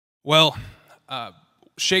Well,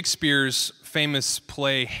 Shakespeare's famous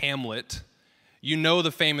play Hamlet, you know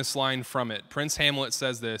the famous line from it. Prince Hamlet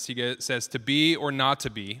says this. He says, "To be or not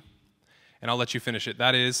to be," and I'll let you finish it.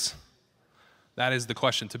 That is the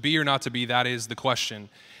question. To be or not to be, that is the question.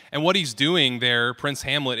 And what he's doing there, Prince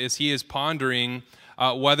Hamlet, is he is pondering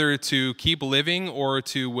whether to keep living or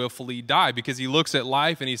to willfully die, because he looks at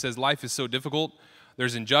life and he says life is so difficult.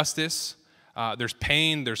 There's injustice, there's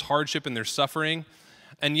pain, there's hardship, and there's suffering.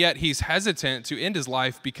 And yet he's hesitant to end his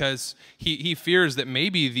life because he fears that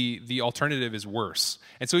maybe the alternative is worse.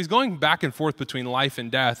 And so he's going back and forth between life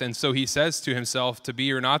and death. And so he says to himself, to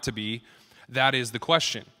be or not to be, that is the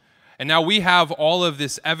question. And now we have all of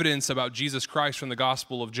this evidence about Jesus Christ from the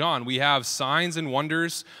Gospel of John. We have signs and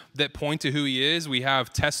wonders that point to who he is. We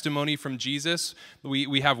have testimony from Jesus.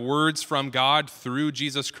 We have words from God through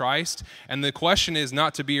Jesus Christ. And the question is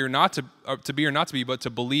not to be or not to be, but to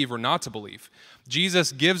believe or not to believe.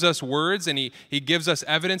 Jesus gives us words, and he gives us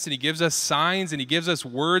evidence, and he gives us signs, and he gives us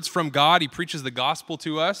words from God. He preaches the gospel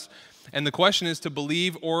to us. And the question is to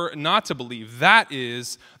believe or not to believe. That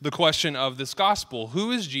is the question of this gospel.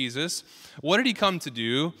 Who is Jesus? What did he come to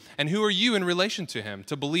do? And who are you in relation to him?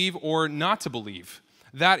 To believe or not to believe?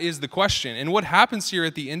 That is the question. And what happens here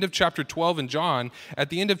at the end of chapter 12 in John, at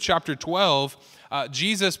the end of chapter 12,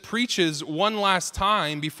 Jesus preaches one last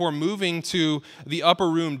time before moving to the upper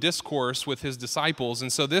room discourse with his disciples.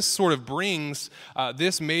 And so this sort of brings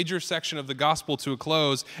this major section of the gospel to a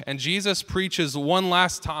close. And Jesus preaches one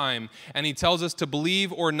last time, and he tells us to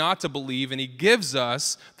believe or not to believe, and he gives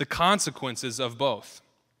us the consequences of both.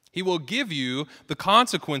 He will give you the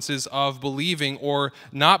consequences of believing or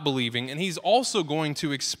not believing. And he's also going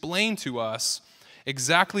to explain to us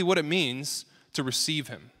exactly what it means to receive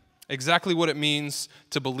him, exactly what it means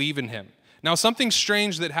to believe in him. Now, something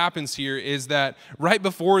strange that happens here is that right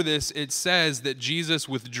before this, it says that Jesus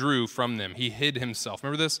withdrew from them. He hid himself.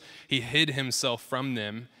 Remember this? He hid himself from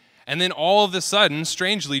them. And then all of a sudden,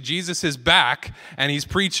 strangely, Jesus is back and he's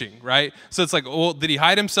preaching, right? So it's like, well, did he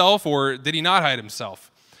hide himself or did he not hide himself?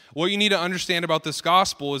 What you need to understand about this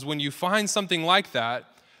gospel is when you find something like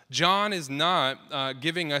that, John is not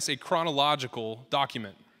giving us a chronological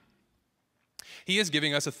document. He is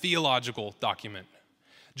giving us a theological document.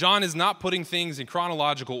 John is not putting things in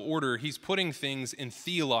chronological order. He's putting things in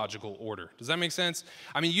theological order. Does that make sense?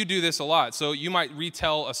 I mean, you do this a lot. So you might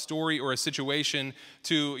retell a story or a situation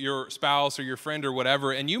to your spouse or your friend or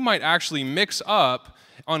whatever, and you might actually mix up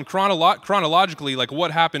on chronologically, like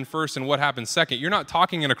what happened first and what happened second. You're not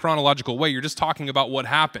talking in a chronological way. You're just talking about what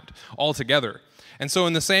happened altogether. And so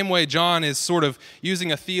in the same way, John is sort of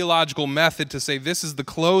using a theological method to say this is the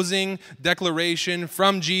closing declaration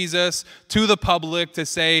from Jesus to the public to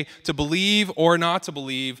say to believe or not to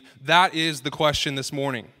believe. That is the question this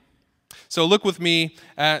morning. So look with me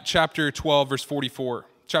at chapter 12, verse 44.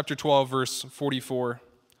 Chapter 12, verse 44.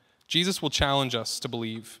 Jesus will challenge us to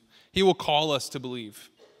believe. He will call us to believe.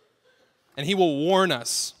 And he will warn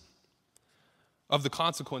us of the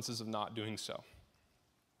consequences of not doing so.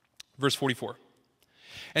 Verse 44.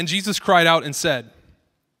 And Jesus cried out and said,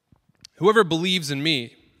 "Whoever believes in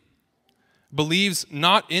me, believes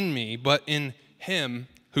not in me, but in him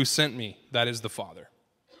who sent me," that is the Father.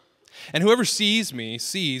 "And whoever sees me,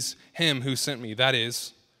 sees him who sent me," that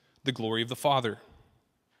is the glory of the Father.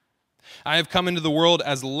 "I have come into the world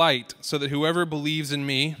as light, so that whoever believes in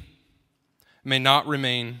me may not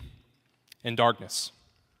remain in darkness."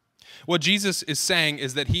 What Jesus is saying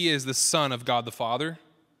is that he is the Son of God the Father,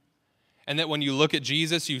 and that when you look at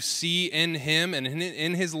Jesus, you see in him and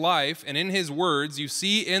in his life and in his words, you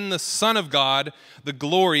see in the Son of God the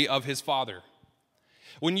glory of his Father.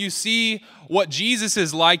 When you see what Jesus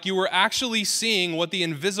is like, you are actually seeing what the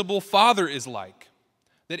invisible Father is like.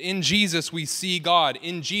 That in Jesus we see God.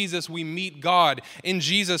 In Jesus we meet God. In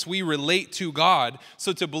Jesus we relate to God.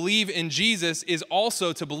 So to believe in Jesus is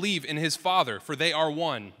also to believe in his Father, for they are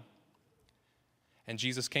one. And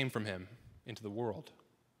Jesus came from him into the world.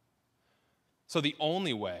 So the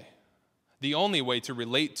only way to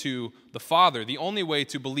relate to the Father, the only way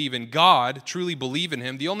to believe in God, truly believe in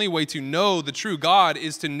him, the only way to know the true God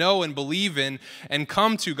is to know and believe in and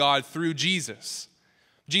come to God through Jesus.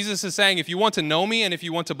 Jesus is saying, if you want to know me and if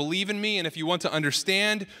you want to believe in me and if you want to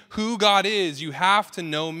understand who God is, you have to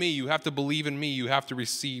know me, you have to believe in me, you have to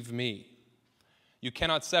receive me. You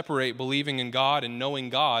cannot separate believing in God and knowing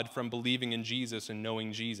God from believing in Jesus and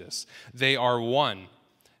knowing Jesus. They are one.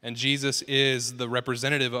 And Jesus is the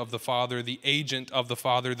representative of the Father, the agent of the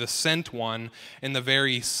Father, the sent one, and the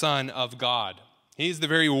very Son of God. He's the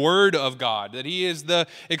very Word of God, that he is the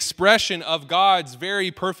expression of God's very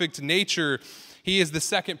perfect nature. He is the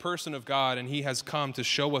second person of God, and he has come to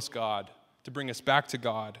show us God, to bring us back to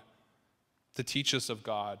God, to teach us of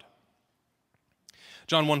God.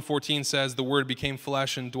 John 1:14 says, the Word became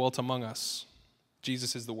flesh and dwelt among us.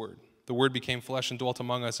 Jesus is the Word. The Word became flesh and dwelt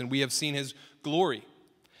among us, and we have seen his glory.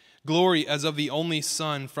 Glory as of the only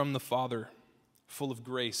Son from the Father, full of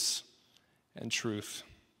grace and truth.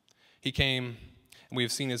 He came, and we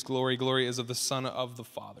have seen his glory. Glory as of the Son of the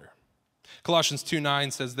Father. Colossians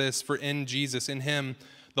 2:9 says this, for in Jesus, in him,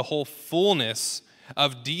 the whole fullness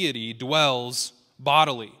of deity dwells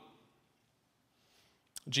bodily.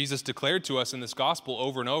 Jesus declared to us in this gospel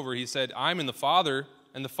over and over, he said, I'm in the Father,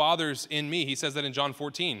 and the Father's in me. He says that in John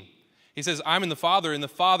 14. He says, I'm in the Father, and the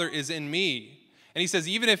Father is in me. And he says,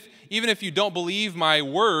 even if you don't believe my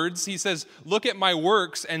words, he says, look at my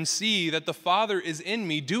works and see that the Father is in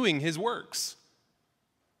me doing his works.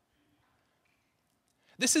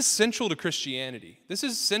 This is central to Christianity. This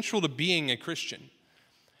is central to being a Christian.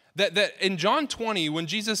 That in John 20, when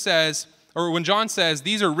Jesus says, or when John says,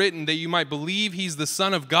 these are written that you might believe he's the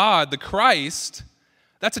Son of God, the Christ,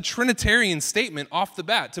 that's a Trinitarian statement off the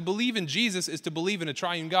bat. To believe in Jesus is to believe in a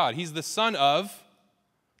triune God. He's the Son of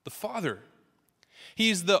the Father.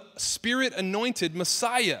 He's the Spirit-anointed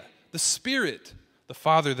Messiah, the Spirit, the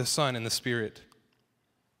Father, the Son, and the Spirit.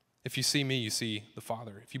 If you see me, you see the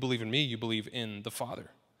Father. If you believe in me, you believe in the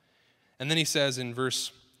Father. And then he says in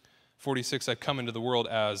verse 46, I've come into the world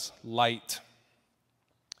as light.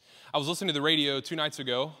 I was listening to the radio 2 nights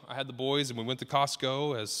ago. I had the boys, and we went to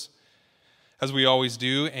Costco, as we always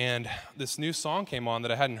do, and this new song came on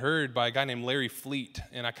that I hadn't heard by a guy named Larry Fleet,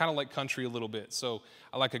 and I kind of like country a little bit, so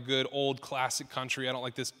I like a good old classic country. I don't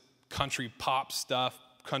like this country pop stuff,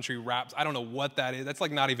 country raps. I don't know what that is. That's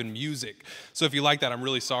like not even music. So if you like that, I'm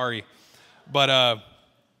really sorry. But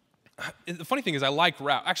the funny thing is I like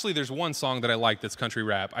rap. Actually, there's one song that I like that's country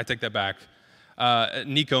rap. I take that back.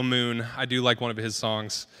 Nico Moon, I do like one of his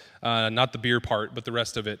songs. Not the beer part, but the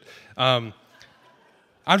rest of it. I'm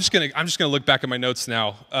just gonna look back at my notes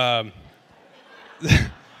now.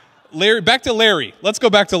 Back to Larry. Let's go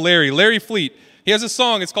back to Larry. Larry Fleet. He has a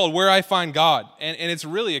song. It's called "Where I Find God," and it's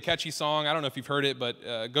really a catchy song. I don't know if you've heard it,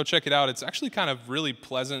 but go check it out. It's actually kind of really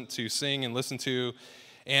pleasant to sing and listen to.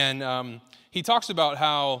 And he talks about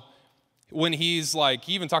how when he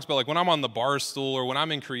even talks about like when I'm on the bar stool or when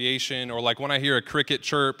I'm in creation or like when I hear a cricket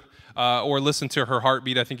chirp or listen to her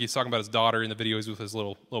heartbeat. I think he's talking about his daughter in the video. He's with his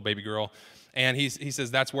little baby girl. And he says,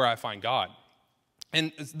 that's where I find God.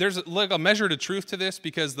 And there's like a measure to truth to this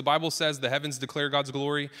because the Bible says the heavens declare God's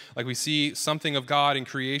glory. Like we see something of God in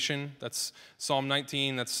creation. That's Psalm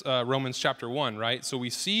 19. That's Romans chapter 1, right? So we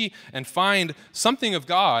see and find something of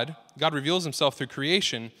God. God reveals himself through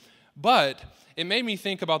creation. But it made me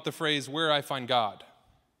think about the phrase, where I find God.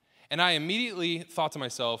 And I immediately thought to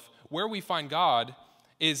myself, where we find God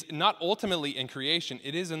is not ultimately in creation.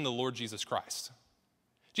 It is in the Lord Jesus Christ.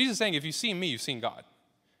 Jesus is saying, if you see me, you've seen God.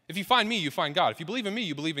 If you find me, you find God. If you believe in me,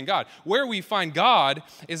 you believe in God. Where we find God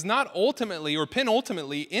is not ultimately or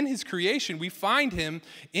penultimately in his creation. We find him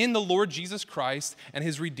in the Lord Jesus Christ and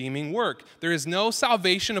his redeeming work. There is no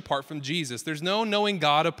salvation apart from Jesus. There's no knowing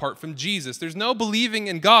God apart from Jesus. There's no believing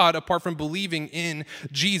in God apart from believing in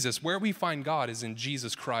Jesus. Where we find God is in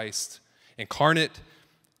Jesus Christ, incarnate,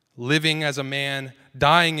 living as a man,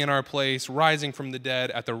 dying in our place, rising from the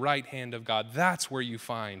dead at the right hand of God. That's where you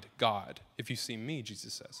find God. If you see me,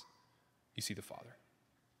 Jesus says, you see the Father.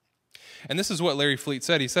 And this is what Larry Fleet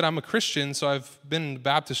said. He said, I'm a Christian, so I've been in the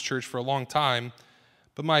Baptist church for a long time.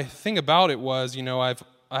 But my thing about it was, I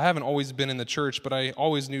haven't always been in the church, but I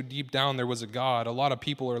always knew deep down there was a God. A lot of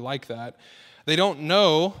people are like that. They don't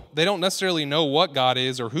necessarily know what God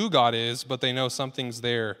is or who God is, but they know something's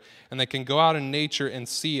there. And they can go out in nature and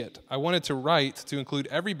see it. I wanted to write to include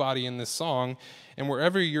everybody in this song, and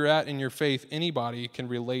wherever you're at in your faith, anybody can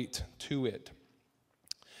relate to it.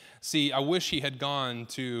 See, I wish he had gone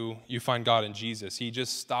to you find God in Jesus. He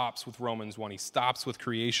just stops with Romans 1. He stops with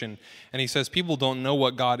creation. And he says people don't know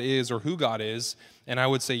what God is or who God is. And I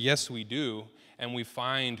would say, yes, we do. And we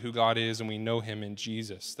find who God is and we know him in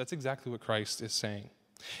Jesus. That's exactly what Christ is saying.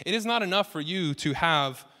 It is not enough for you to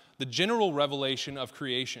have the general revelation of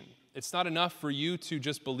creation. It's not enough for you to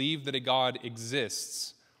just believe that a God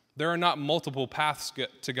exists. There are not multiple paths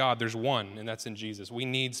to God. There's one, and that's in Jesus. We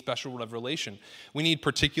need special revelation. We need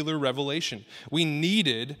particular revelation. We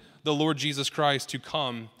needed the Lord Jesus Christ to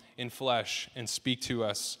come in flesh and speak to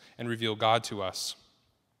us and reveal God to us.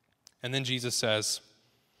 And then Jesus says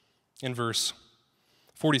in verse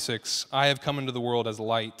 46, I have come into the world as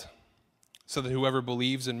light, so that whoever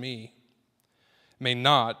believes in me may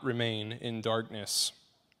not remain in darkness.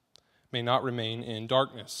 may not remain in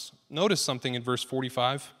darkness. Notice something in verse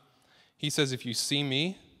 45. He says, if you see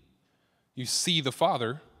me, you see the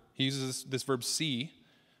Father. He uses this verb see,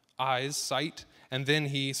 eyes, sight. And then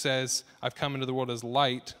he says, I've come into the world as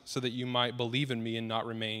light so that you might believe in me and not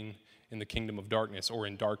remain in the kingdom of darkness or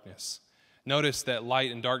in darkness. Notice that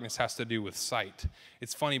light and darkness has to do with sight.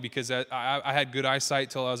 It's funny because I had good eyesight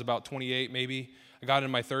till I was about 28 maybe. I got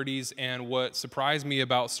in my 30s, and what surprised me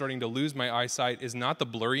about starting to lose my eyesight is not the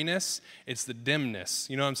blurriness, it's the dimness.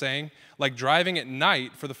 You know what I'm saying? Like driving at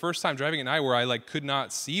night, for the first time driving at night where I could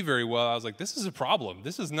not see very well, I was like, this is a problem.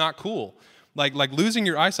 This is not cool. Like losing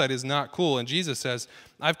your eyesight is not cool. And Jesus says,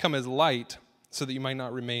 I've come as light so that you might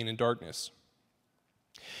not remain in darkness.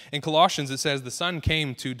 In Colossians, it says, the Son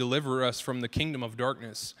came to deliver us from the kingdom of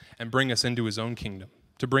darkness and bring us into his own kingdom,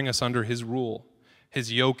 to bring us under his rule.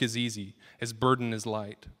 His yoke is easy, his burden is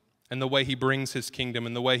light. And the way he brings his kingdom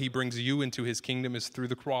and the way he brings you into his kingdom is through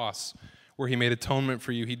the cross, where he made atonement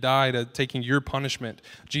for you. He died taking your punishment.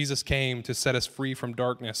 Jesus came to set us free from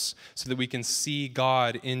darkness so that we can see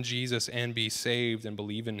God in Jesus and be saved and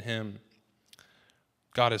believe in him.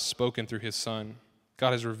 God has spoken through his Son.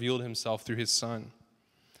 God has revealed himself through his Son.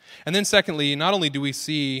 And then secondly, not only do we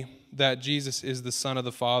see that Jesus is the Son of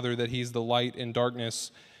the Father, that he's the light in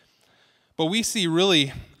darkness, but we see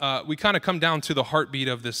really, we kind of come down to the heartbeat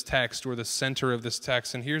of this text or the center of this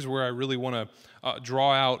text. And here's where I really want to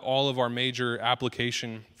draw out all of our major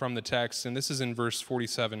application from the text. And this is in verse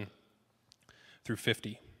 47 through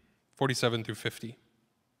 50. 47 through 50.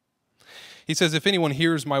 He says, if anyone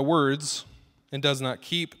hears my words and does not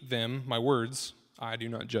keep them, my words, I do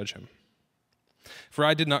not judge him. For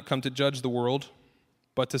I did not come to judge the world,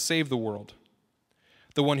 but to save the world.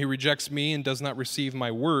 The one who rejects me and does not receive my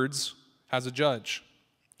words has a judge.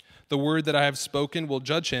 The word that I have spoken will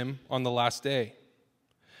judge him on the last day.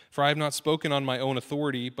 For I have not spoken on my own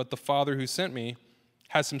authority, but the Father who sent me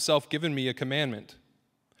has himself given me a commandment,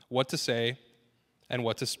 what to say and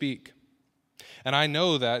what to speak. And I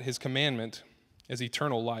know that his commandment is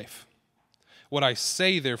eternal life. What I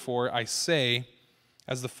say, therefore, I say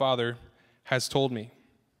as the Father has told me.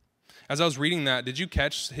 As I was reading that, did you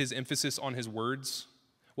catch his emphasis on his words?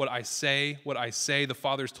 What I say, the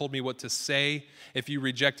Father's told me what to say. If you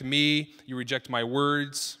reject me, you reject my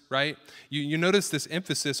words, right? You notice this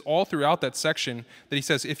emphasis all throughout that section that he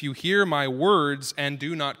says, if you hear my words and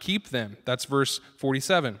do not keep them. That's verse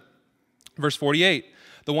 47. Verse 48,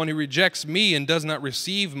 the one who rejects me and does not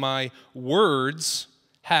receive my words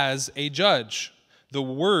has a judge. The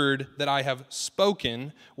word that I have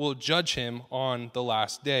spoken will judge him on the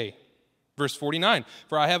last day. Verse 49,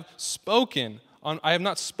 for I have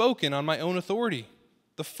not spoken on my own authority.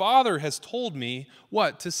 The Father has told me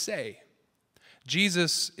what to say.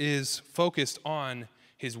 Jesus is focused on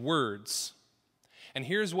his words. And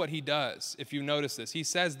here's what he does, if you notice this. He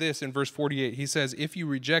says this in verse 48. He says, if you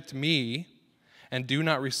reject me and do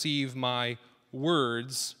not receive my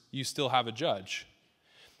words, you still have a judge.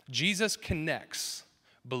 Jesus connects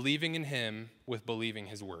believing in him with believing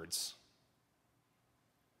his words.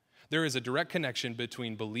 There is a direct connection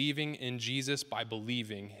between believing in Jesus by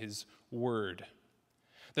believing his word.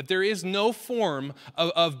 That there is no form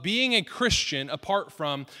of being a Christian apart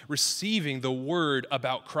from receiving the word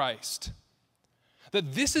about Christ.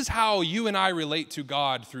 That this is how you and I relate to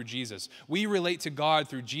God through Jesus. We relate to God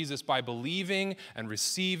through Jesus by believing and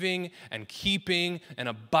receiving and keeping and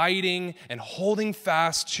abiding and holding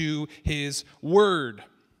fast to his word.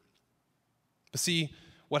 But see,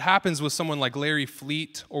 what happens with someone like Larry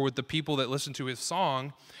Fleet or with the people that listen to his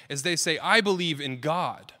song is they say, I believe in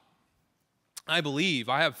God. I believe,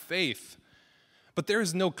 I have faith. But there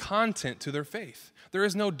is no content to their faith. There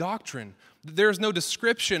is no doctrine. There is no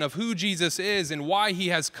description of who Jesus is and why he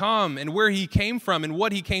has come and where he came from and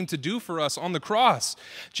what he came to do for us on the cross.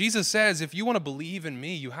 Jesus says, if you want to believe in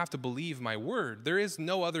me, you have to believe my word. There is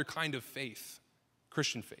no other kind of faith,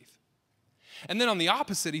 Christian faith. And then on the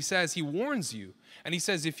opposite, he warns you. And he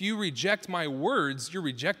says, if you reject my words, you're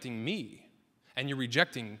rejecting me. And you're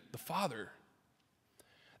rejecting the Father.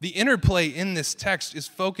 The interplay in this text is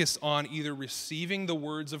focused on either receiving the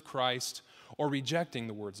words of Christ or rejecting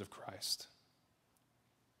the words of Christ.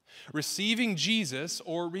 Receiving Jesus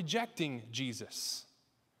or rejecting Jesus.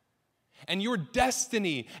 And your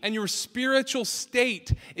destiny and your spiritual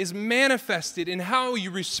state is manifested in how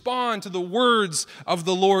you respond to the words of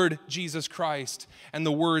the Lord Jesus Christ and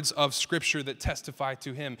the words of Scripture that testify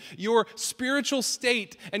to him. Your spiritual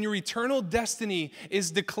state and your eternal destiny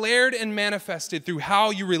is declared and manifested through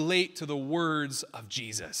how you relate to the words of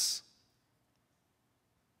Jesus.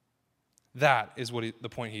 That is the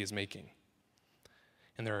point he is making.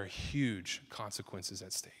 And there are huge consequences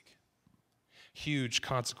at stake. Huge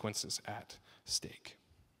consequences at stake.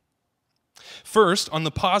 First, on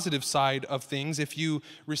the positive side of things, if you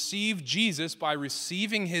receive Jesus by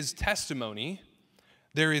receiving his testimony,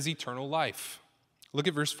 there is eternal life. Look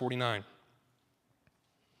at verse 49.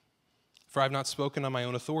 For I have not spoken on my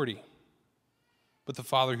own authority, but the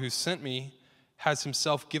Father who sent me has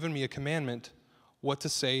himself given me a commandment what to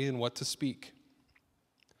say and what to speak.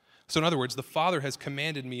 So in other words, the Father has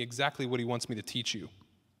commanded me exactly what he wants me to teach you.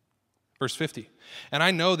 Verse 50. And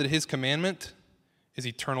I know that his commandment is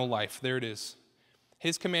eternal life. There it is.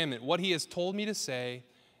 His commandment, what he has told me to say,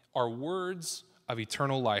 are words of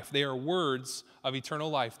eternal life. They are words of eternal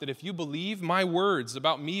life. That if you believe my words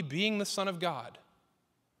about me being the Son of God,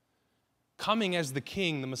 coming as the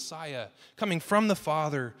King, the Messiah, coming from the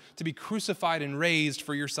Father to be crucified and raised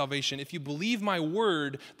for your salvation, if you believe my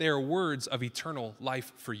word, they are words of eternal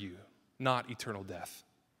life for you, not eternal death.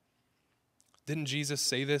 Didn't Jesus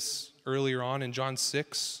say this earlier on in John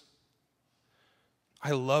 6?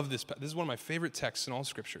 I love this. This is one of my favorite texts in all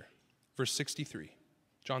Scripture. Verse 63.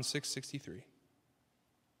 John 6:63.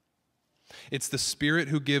 It's the Spirit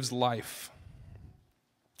who gives life.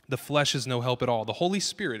 The flesh is no help at all. The Holy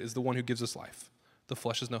Spirit is the one who gives us life. The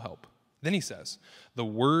flesh is no help. Then he says, the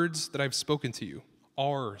words that I've spoken to you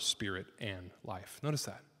are spirit and life. Notice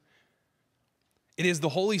that. It is the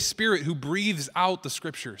Holy Spirit who breathes out the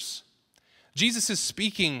Scriptures. Jesus is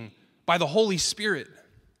speaking by the Holy Spirit.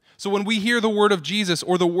 So when we hear the word of Jesus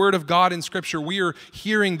or the word of God in Scripture, we are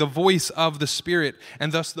hearing the voice of the Spirit,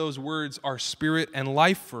 and thus those words are spirit and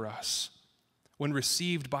life for us when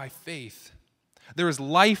received by faith. There is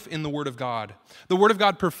life in the Word of God. The Word of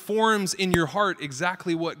God performs in your heart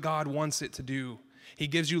exactly what God wants it to do. He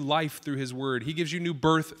gives you life through His Word. He gives you new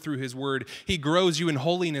birth through His Word. He grows you in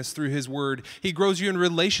holiness through His Word. He grows you in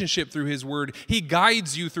relationship through His Word. He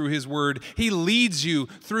guides you through His Word. He leads you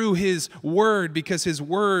through His Word because His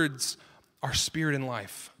words are spirit and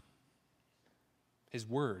life. His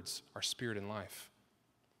words are spirit and life.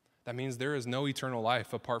 That means there is no eternal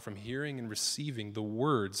life apart from hearing and receiving the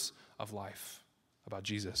words of life about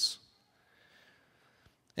Jesus.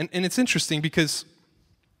 And it's interesting because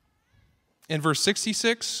in verse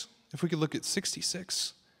 66, if we could look at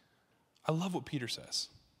 66, I love what Peter says.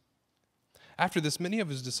 After this, many of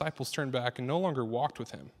his disciples turned back and no longer walked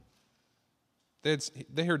with him.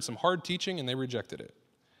 They heard some hard teaching and they rejected it.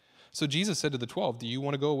 So Jesus said to the 12, do you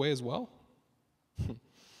want to go away as well?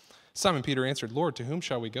 Simon Peter answered, Lord, to whom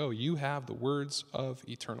shall we go? You have the words of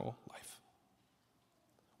eternal life.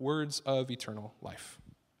 Words of eternal life.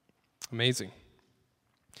 Amazing.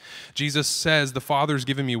 Jesus says, the Father's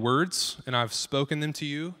given me words, and I've spoken them to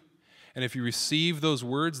you. And if you receive those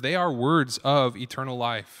words, they are words of eternal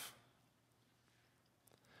life.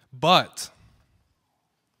 But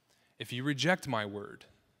if you reject my word,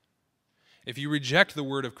 if you reject the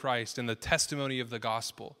word of Christ and the testimony of the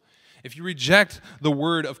gospel, if you reject the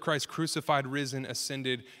word of Christ crucified, risen,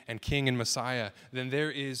 ascended, and King and Messiah, then there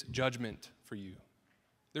is judgment for you.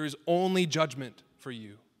 There is only judgment for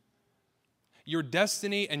you. Your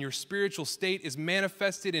destiny and your spiritual state is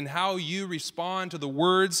manifested in how you respond to the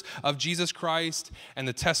words of Jesus Christ and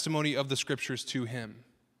the testimony of the Scriptures to Him.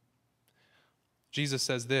 Jesus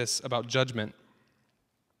says this about judgment.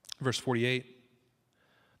 Verse 48,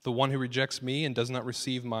 the one who rejects me and does not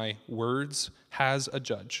receive my words has a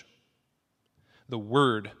judge. The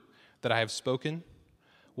word that I have spoken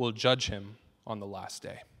will judge him on the last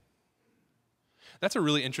day. That's a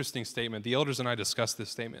really interesting statement. The elders and I discussed this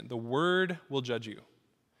statement. The word will judge you.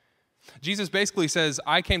 Jesus basically says,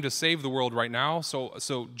 I came to save the world right now,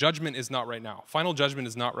 so judgment is not right now. Final judgment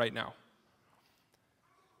is not right now.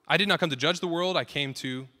 I did not come to judge the world, I came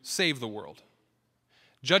to save the world.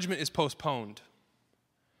 Judgment is postponed.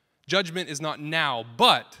 Judgment is not now,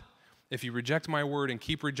 but if you reject my word and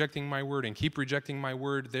keep rejecting my word and keep rejecting my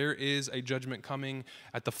word, there is a judgment coming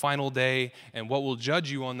at the final day, and what will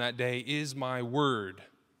judge you on that day is my word.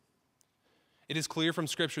 It is clear from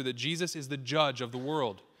Scripture that Jesus is the judge of the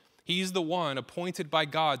world. He's the one appointed by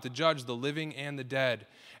God to judge the living and the dead.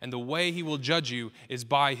 And the way He will judge you is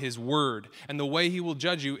by His word. And the way He will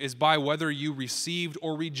judge you is by whether you received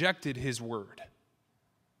or rejected His word.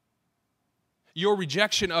 Your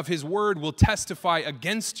rejection of His word will testify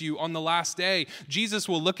against you on the last day. Jesus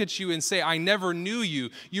will look at you and say, I never knew you.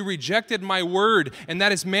 You rejected my word, and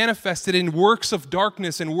that is manifested in works of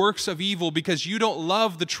darkness and works of evil because you don't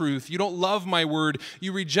love the truth. You don't love my word.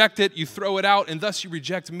 You reject it, you throw it out, and thus you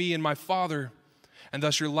reject me and my Father, and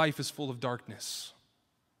thus your life is full of darkness.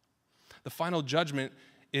 The final judgment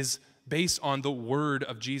is based on the word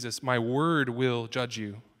of Jesus. My word will judge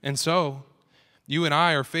you. And so, You and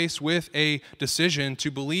I are faced with a decision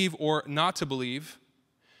to believe or not to believe.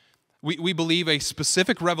 We believe a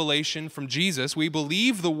specific revelation from Jesus. We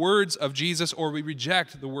believe the words of Jesus, or we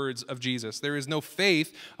reject the words of Jesus. There is no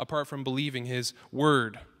faith apart from believing his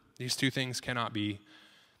word. These two things cannot be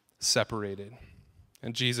separated.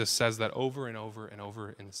 And Jesus says that over and over and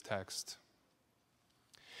over in this text.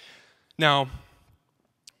 Now,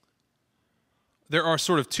 there are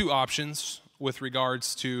sort of two options with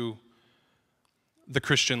regards to the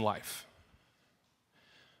Christian life.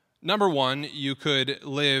 Number one, you could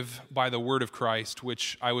live by the word of Christ,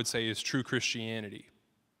 which I would say is true Christianity.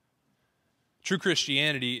 True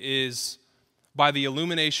Christianity is by the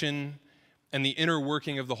illumination and the inner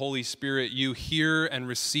working of the Holy Spirit, you hear and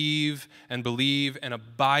receive and believe and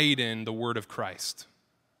abide in the word of Christ.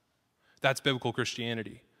 That's biblical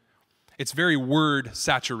Christianity. It's very word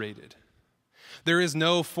saturated. There is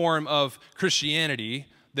no form of Christianity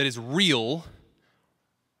that is real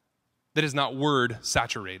that is not word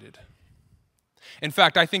saturated. In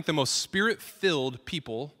fact, I think the most spirit-filled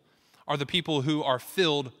people are the people who are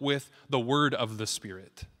filled with the word of the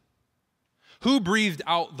Spirit. Who breathed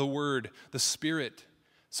out the word? The Spirit.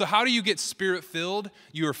 So how do you get spirit-filled?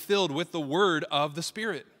 You are filled with the word of the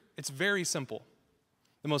Spirit. It's very simple.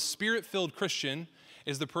 The most spirit-filled Christian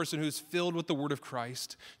is the person who's filled with the word of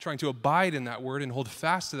Christ, trying to abide in that word and hold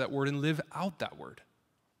fast to that word and live out that word.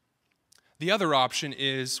 The other option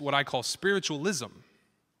is what I call spiritualism.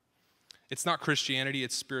 It's not Christianity,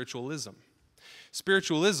 it's spiritualism.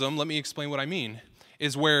 Spiritualism, let me explain what I mean,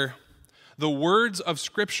 is where the words of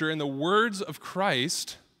Scripture and the words of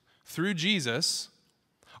Christ through Jesus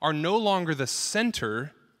are no longer the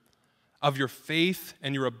center of your faith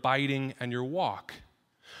and your abiding and your walk.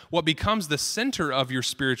 What becomes the center of your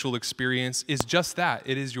spiritual experience is just that.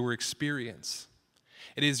 It is your experience.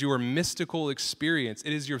 It is your mystical experience.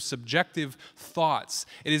 It is your subjective thoughts.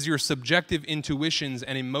 It is your subjective intuitions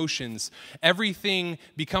and emotions. Everything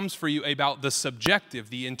becomes for you about the subjective,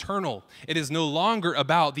 the internal. It is no longer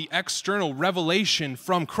about the external revelation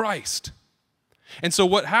from Christ. And so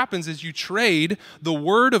what happens is you trade the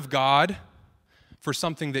Word of God for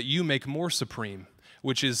something that you make more supreme,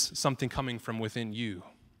 which is something coming from within you.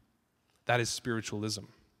 That is spiritualism.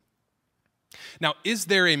 Now, is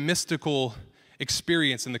there a mystical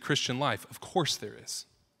experience in the Christian life? Of course there is.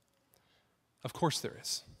 Of course there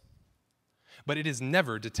is. But it is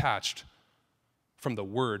never detached from the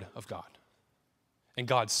Word of God and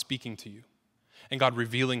God speaking to you and God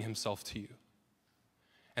revealing himself to you,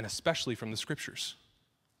 and especially from the Scriptures.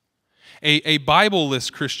 A Bible-less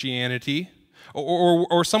Christianity,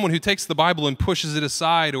 or someone who takes the Bible and pushes it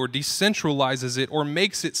aside or decentralizes it or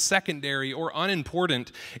makes it secondary or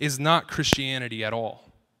unimportant, is not Christianity at all.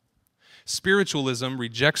 Spiritualism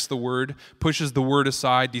rejects the Word, pushes the Word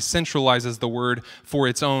aside, decentralizes the Word for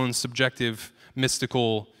its own subjective,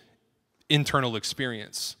 mystical, internal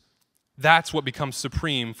experience. That's what becomes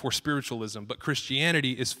supreme for spiritualism. But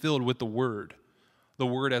Christianity is filled with the Word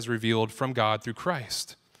as revealed from God through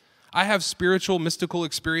Christ. I have spiritual, mystical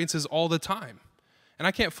experiences all the time, and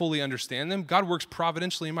I can't fully understand them. God works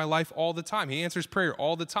providentially in my life all the time. He answers prayer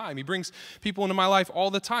all the time. He brings people into my life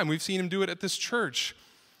all the time. We've seen him do it at this church.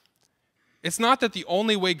 It's not that the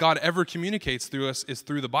only way God ever communicates through us is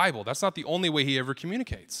through the Bible. That's not the only way he ever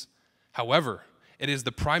communicates. However, it is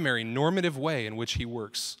the primary normative way in which he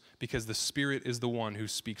works, because the Spirit is the one who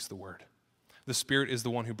speaks the Word. The Spirit is the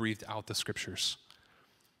one who breathed out the Scriptures.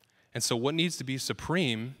 And so what needs to be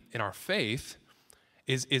supreme in our faith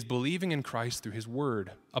is believing in Christ through his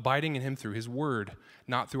Word, abiding in him through his Word,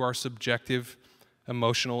 not through our subjective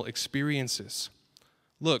emotional experiences.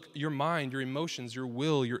 Look, your mind, your emotions, your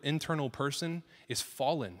will, your internal person is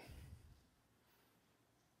fallen.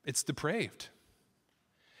 It's depraved.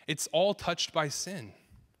 It's all touched by sin.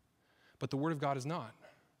 But the Word of God is not.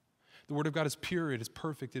 The Word of God is pure, it is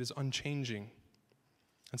perfect, it is unchanging.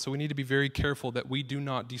 And so we need to be very careful that we do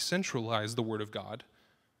not decentralize the Word of God,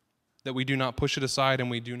 that we do not push it aside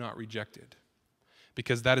and we do not reject it.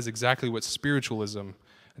 Because that is exactly what spiritualism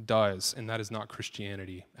does, and that is not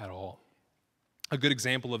Christianity at all. A good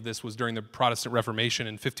example of this was during the Protestant Reformation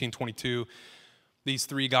in 1522. These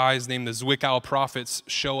three guys named the Zwickau prophets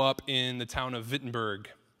show up in the town of Wittenberg.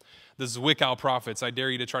 The Zwickau prophets, I dare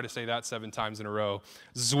you to try to say that 7 times in a row.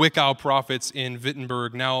 Zwickau prophets in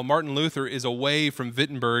Wittenberg. Now, Martin Luther is away from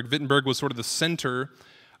Wittenberg. Wittenberg was sort of the center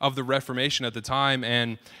of the Reformation at the time,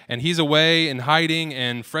 and he's away and hiding,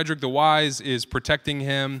 and Frederick the Wise is protecting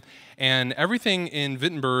him, and everything in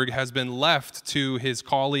Wittenberg has been left to his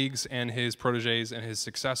colleagues and his protégés and his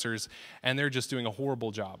successors, and they're just doing a horrible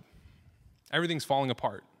job. Everything's falling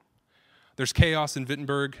apart. There's chaos in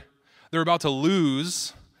Wittenberg. They're about to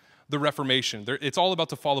lose the Reformation. It's all about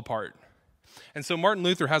to fall apart. And so Martin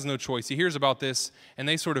Luther has no choice. He hears about this, and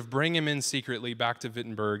they sort of bring him in secretly back to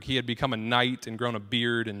Wittenberg. He had become a knight and grown a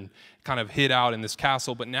beard and kind of hid out in this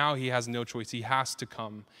castle, but now he has no choice. He has to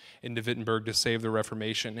come into Wittenberg to save the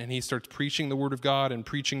Reformation. And he starts preaching the Word of God and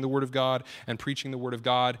preaching the Word of God and preaching the Word of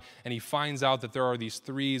God. And he finds out that there are these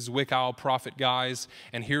three Zwickau prophet guys,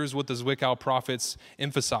 and here's what the Zwickau prophets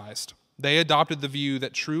emphasized. They adopted the view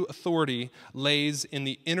that true authority lays in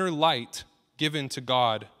the inner light given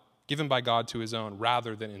by God to his own,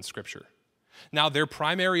 rather than in Scripture. Now, their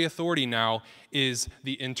primary authority now is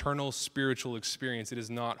the internal spiritual experience. It is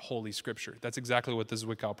not Holy Scripture. That's exactly what the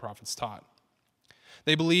Zwickau prophets taught.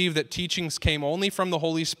 They believe that teachings came only from the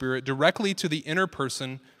Holy Spirit directly to the inner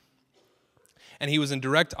person, and he was in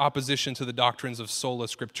direct opposition to the doctrines of sola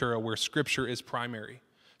scriptura, where Scripture is primary.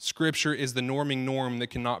 Scripture is the norming norm that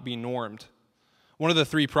cannot be normed. One of the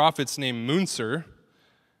three prophets named Munzer,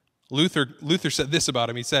 Luther said this about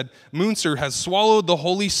him. He said, Munzer has swallowed the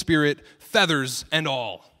Holy Spirit, feathers and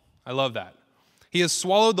all. I love that. He has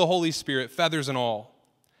swallowed the Holy Spirit, feathers and all.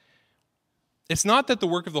 It's not that the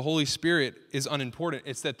work of the Holy Spirit is unimportant.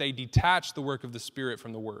 It's that they detached the work of the Spirit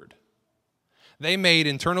from the Word. They made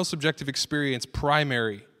internal subjective experience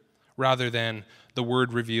primary rather than the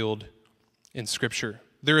Word revealed in Scripture.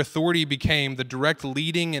 Their authority became the direct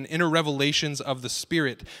leading and inner revelations of the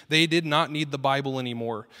Spirit. They did not need the Bible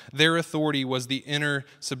anymore. Their authority was the inner,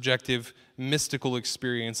 subjective, mystical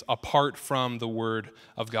experience apart from the Word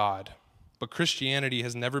of God. But Christianity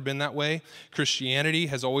has never been that way. Christianity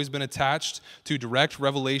has always been attached to direct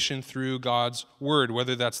revelation through God's Word,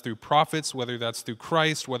 whether that's through prophets, whether that's through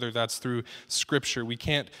Christ, whether that's through Scripture. We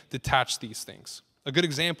can't detach these things. A good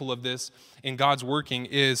example of this in God's working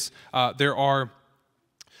is there are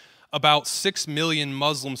about 6 million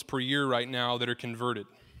Muslims per year right now that are converted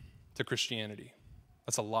to Christianity.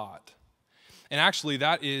 That's a lot. And actually,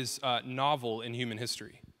 that is novel in human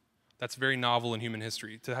history. That's very novel in human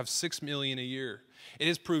history, to have 6 million a year. It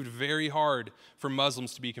has proved very hard for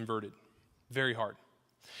Muslims to be converted. Very hard.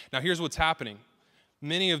 Now, here's what's happening.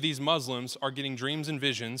 Many of these Muslims are getting dreams and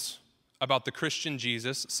visions about the Christian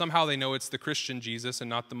Jesus. Somehow they know it's the Christian Jesus and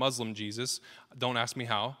not the Muslim Jesus. Don't ask me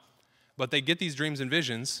how. But they get these dreams and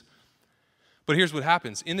visions. But here's what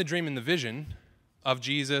happens. In the dream and the vision of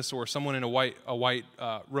Jesus or someone in a white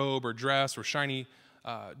robe or dress or shiny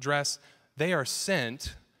dress, they are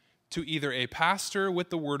sent to either a pastor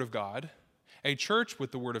with the Word of God, a church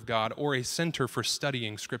with the Word of God, or a center for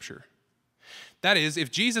studying Scripture. That is, if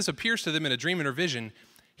Jesus appears to them in a dream or vision,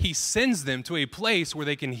 he sends them to a place where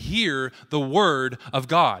they can hear the Word of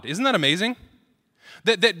God. Isn't that amazing?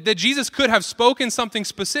 That Jesus could have spoken something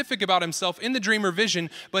specific about himself in the dream or vision,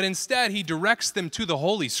 but instead he directs them to the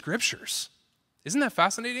Holy Scriptures. Isn't that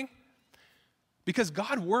fascinating? Because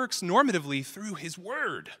God works normatively through his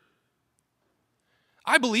Word.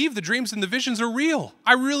 I believe the dreams and the visions are real.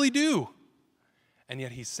 I really do. And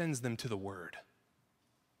yet he sends them to the Word.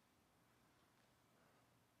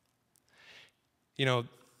 You know,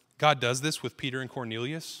 God does this with Peter and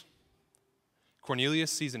Cornelius.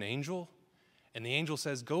 Cornelius sees an angel. And the angel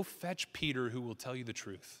says, go fetch Peter who will tell you the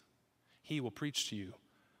truth. He will preach to you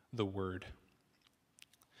the Word.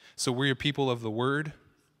 So we are people of the Word.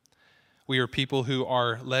 We are people who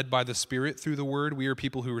are led by the Spirit through the Word. We are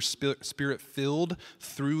people who are Spirit-filled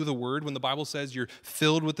through the Word. When the Bible says you're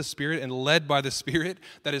filled with the Spirit and led by the Spirit,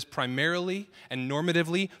 that is primarily and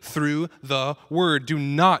normatively through the Word. Do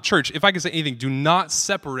not, church, if I can say anything, do not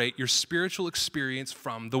separate your spiritual experience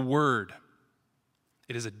from the Word.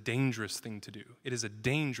 It is a dangerous thing to do. It is a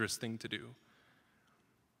dangerous thing to do.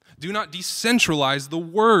 Do not decentralize the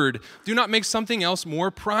Word. Do not make something else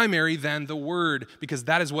more primary than the Word, because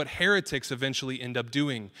that is what heretics eventually end up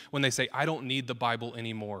doing when they say, I don't need the Bible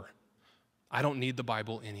anymore. I don't need the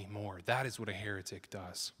Bible anymore. That is what a heretic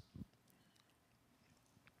does.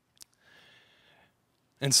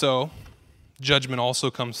 And so, judgment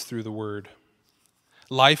also comes through the Word.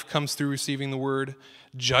 Life comes through receiving the Word.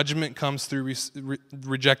 Judgment comes through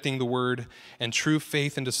rejecting the Word. And true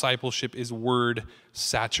faith and discipleship is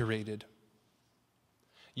Word-saturated.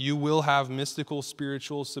 You will have mystical,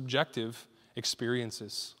 spiritual, subjective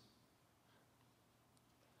experiences.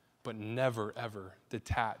 But never, ever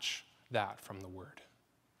detach that from the Word.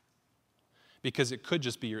 Because it could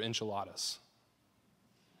just be your enchiladas.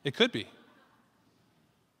 It could be.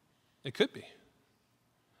 It could be.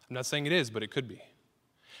 I'm not saying it is, but it could be.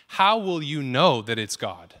 How will you know that it's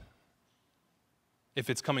God if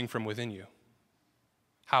it's coming from within you?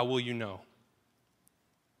 How will you know?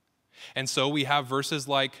 And so we have verses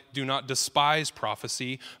like, do not despise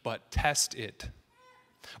prophecy, but test it.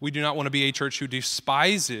 We do not want to be a church who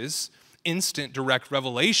despises instant direct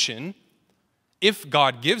revelation if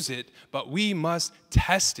God gives it, but we must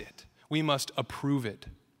test it. We must approve it.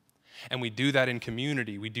 And we do that in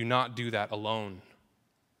community. We do not do that alone.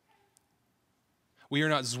 We are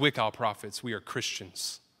not Zwickau prophets. We are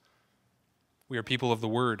Christians. We are people of the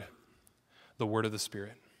Word of the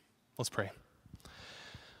Spirit. Let's pray.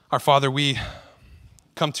 Our Father, we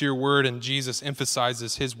come to your word, and Jesus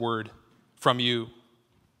emphasizes his word from you.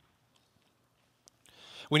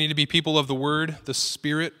 We need to be people of the Word, the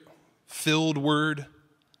Spirit-filled Word.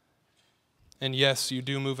 And yes, you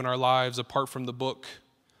do move in our lives apart from the book.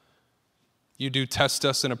 You do test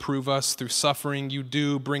us and approve us through suffering. You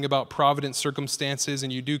do bring about provident circumstances,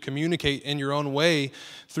 and you do communicate in your own way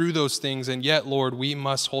through those things. And yet, Lord, we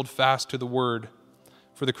must hold fast to the Word.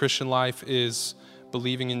 For the Christian life is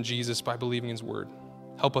believing in Jesus by believing his Word.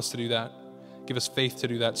 Help us to do that. Give us faith to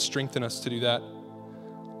do that. Strengthen us to do that.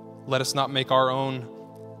 Let us not make our own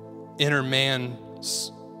inner man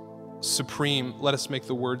supreme. Let us make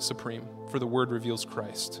the Word supreme, for the Word reveals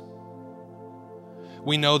Christ.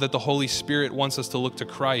 We know that the Holy Spirit wants us to look to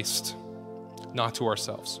Christ, not to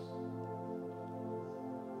ourselves.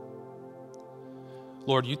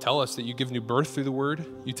 Lord, you tell us that you give new birth through the Word.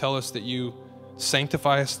 You tell us that you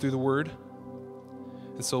sanctify us through the Word.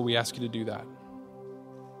 And so we ask you to do that.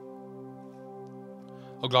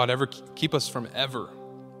 Oh God, ever keep us from ever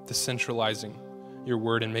decentralizing your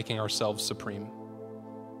Word and making ourselves supreme.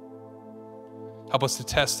 Help us to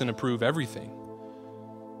test and approve everything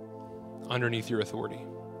underneath your authority.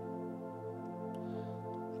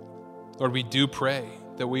 Lord, we do pray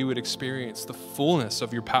that we would experience the fullness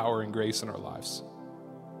of your power and grace in our lives.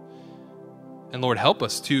 And Lord, help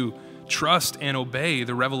us to trust and obey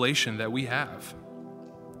the revelation that we have.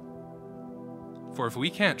 For if we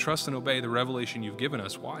can't trust and obey the revelation you've given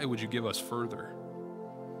us, why would you give us further?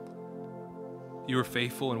 You are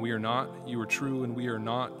faithful and we are not. You are true and we are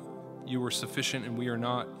not. You are sufficient and we are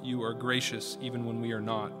not. You are gracious even when we are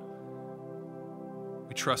not.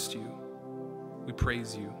 We trust you. We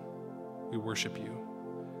praise you. We worship you.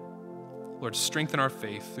 Lord, strengthen our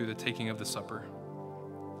faith through the taking of the supper.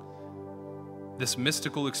 This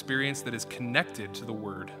mystical experience that is connected to the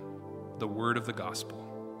Word of the gospel.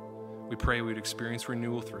 We pray we'd experience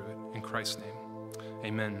renewal through it. In Christ's name,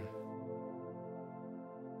 amen.